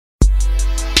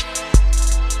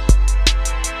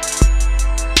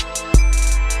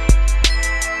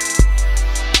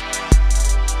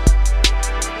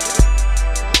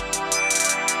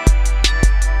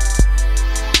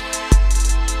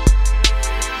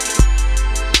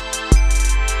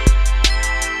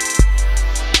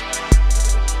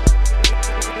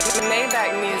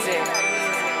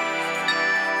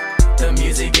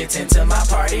gets into my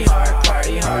party heart,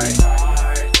 party heart.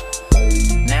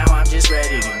 Now I'm just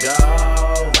ready to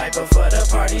go, right before the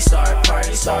party start,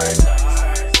 party start.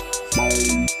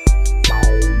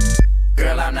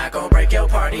 Girl, I'm not gon' break your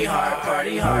party heart,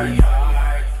 party heart.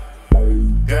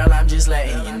 Girl, I'm just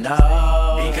letting you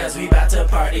know, because we bout to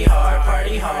party hard,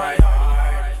 party hard.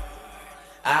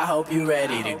 I hope you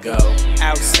ready to go.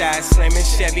 Outside slamming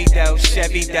Chevy dough,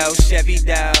 Chevy dough, Chevy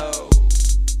dough.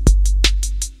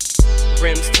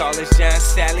 Rims tall as John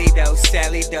Stalley dough,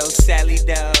 Sally dough, Sally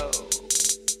dough.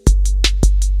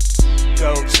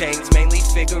 Gold chains, mainly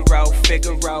Figaro,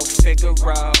 Figaro,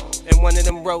 Figaro. And one of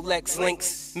them Rolex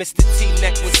links, Mr. T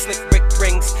neck with slick brick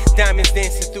rings. Diamonds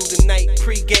dancing through the night,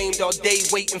 pre-gamed all day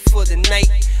waiting for the night.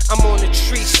 I'm on the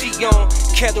tree, she on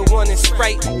Kettle One and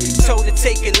Sprite. Told her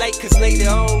take it light, cause later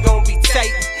on gon' be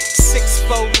tight.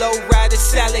 6'4" low rider,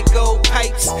 solid gold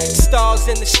pipes. Stars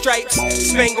in the stripes,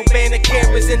 spangled banner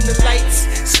cameras in the lights.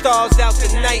 Stars out the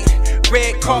night,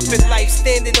 red carpet life.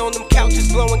 Standing on them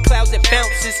couches, blowing clouds that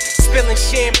bounces. Spilling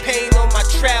champagne on my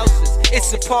trousers.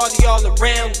 It's a party all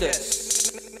around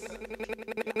us.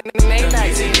 The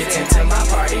music gets into my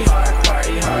party hard,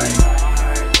 party hard.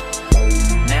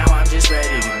 Now I'm just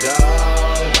ready to go,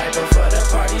 right before the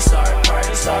party start,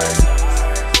 party start.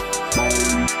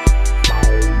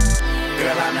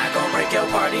 Girl, I'm not gon' break your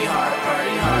party hard,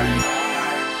 party hard.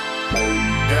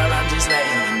 Girl, I'm just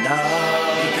letting you know,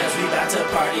 because we bout to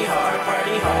party hard,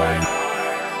 party hard.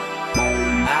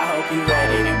 I hope you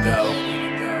ready to go.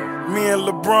 Me and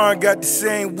LeBron got the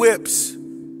same whips.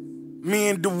 Me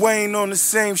and Dwayne on the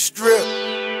same strip.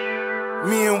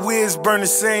 Me and Wiz burn the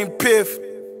same piff.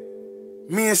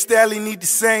 Me and Stalley need the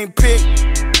same pick.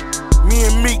 Me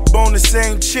and Meek bone the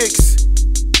same chicks.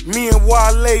 Me and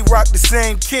Wale rock the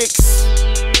same kicks.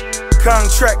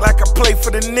 Contract like I play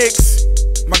for the Knicks.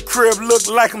 My crib look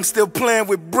like I'm still playing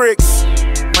with bricks.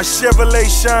 My Chevrolet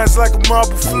shines like a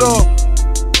marble floor.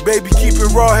 Baby, keep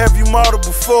it raw, have you modeled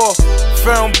before?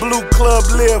 Found blue, club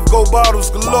live, go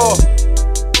bottles galore.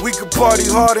 We could party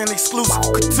hard in exclusive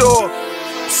couture.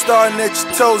 Starting at your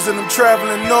toes and I'm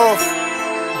traveling north.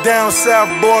 Down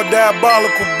south, boy,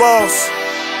 diabolical boss.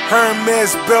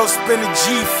 Hermes belt, spin a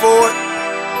G for it.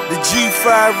 The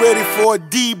G5 ready for a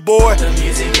D-boy. The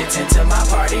music gets into my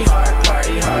party hard,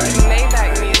 party hard.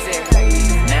 Maybach music.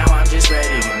 Now I'm just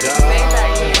ready to go,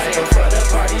 right before the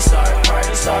party start,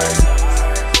 party start.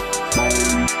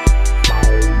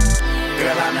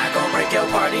 Girl, I'm not gon' break your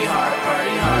party hard,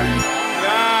 party hard.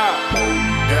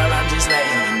 Girl, I'm just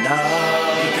letting you know,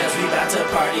 because we bout to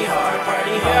party hard,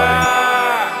 party hard.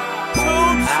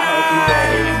 I hope you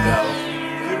ready to go.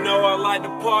 You know I like to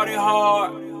party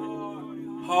hard,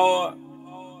 hard,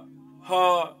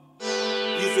 hard.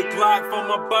 Use a Glock for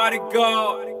my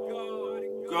bodyguard,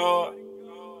 guard,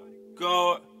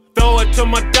 guard. Throw it to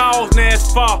my dogs, now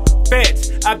it's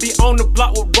far-fetched. I be on the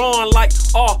block with Ron like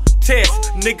test.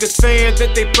 Niggas saying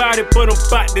that they bout it, but I'm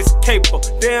bout this caper.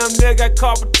 Damn nigga, got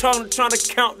carpet tunnel trying to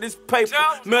count this paper.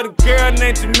 Met a girl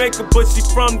named Jamaica, but she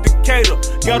from Decatur.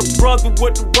 Got a brother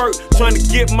with the work, trying to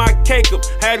get my cake up.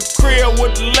 Had a crib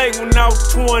with the lake when I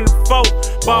was 24.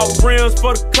 Bought rims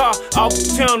for the car, I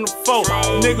was 10 to 4.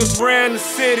 Niggas ran the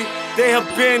city, they have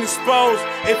been exposed.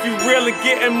 If you really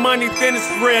getting money, then it's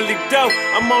really dope.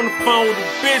 I'm on the phone with a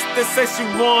bitch that says she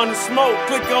wanna smoke.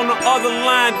 Click on the other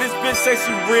line, this bitch says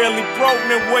she really broke.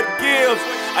 Then what gives?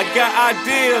 I got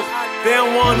ideas, they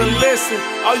don't wanna listen.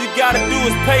 All you gotta do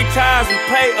is pay tithes and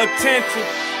pay attention.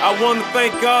 I wanna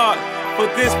thank God for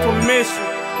this permission,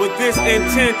 with this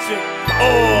intention.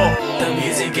 The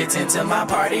music gets into my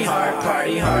party hard,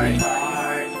 party hard.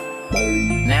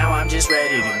 Now I'm just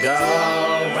ready to go,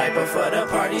 right before the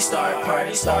party start,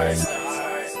 party start.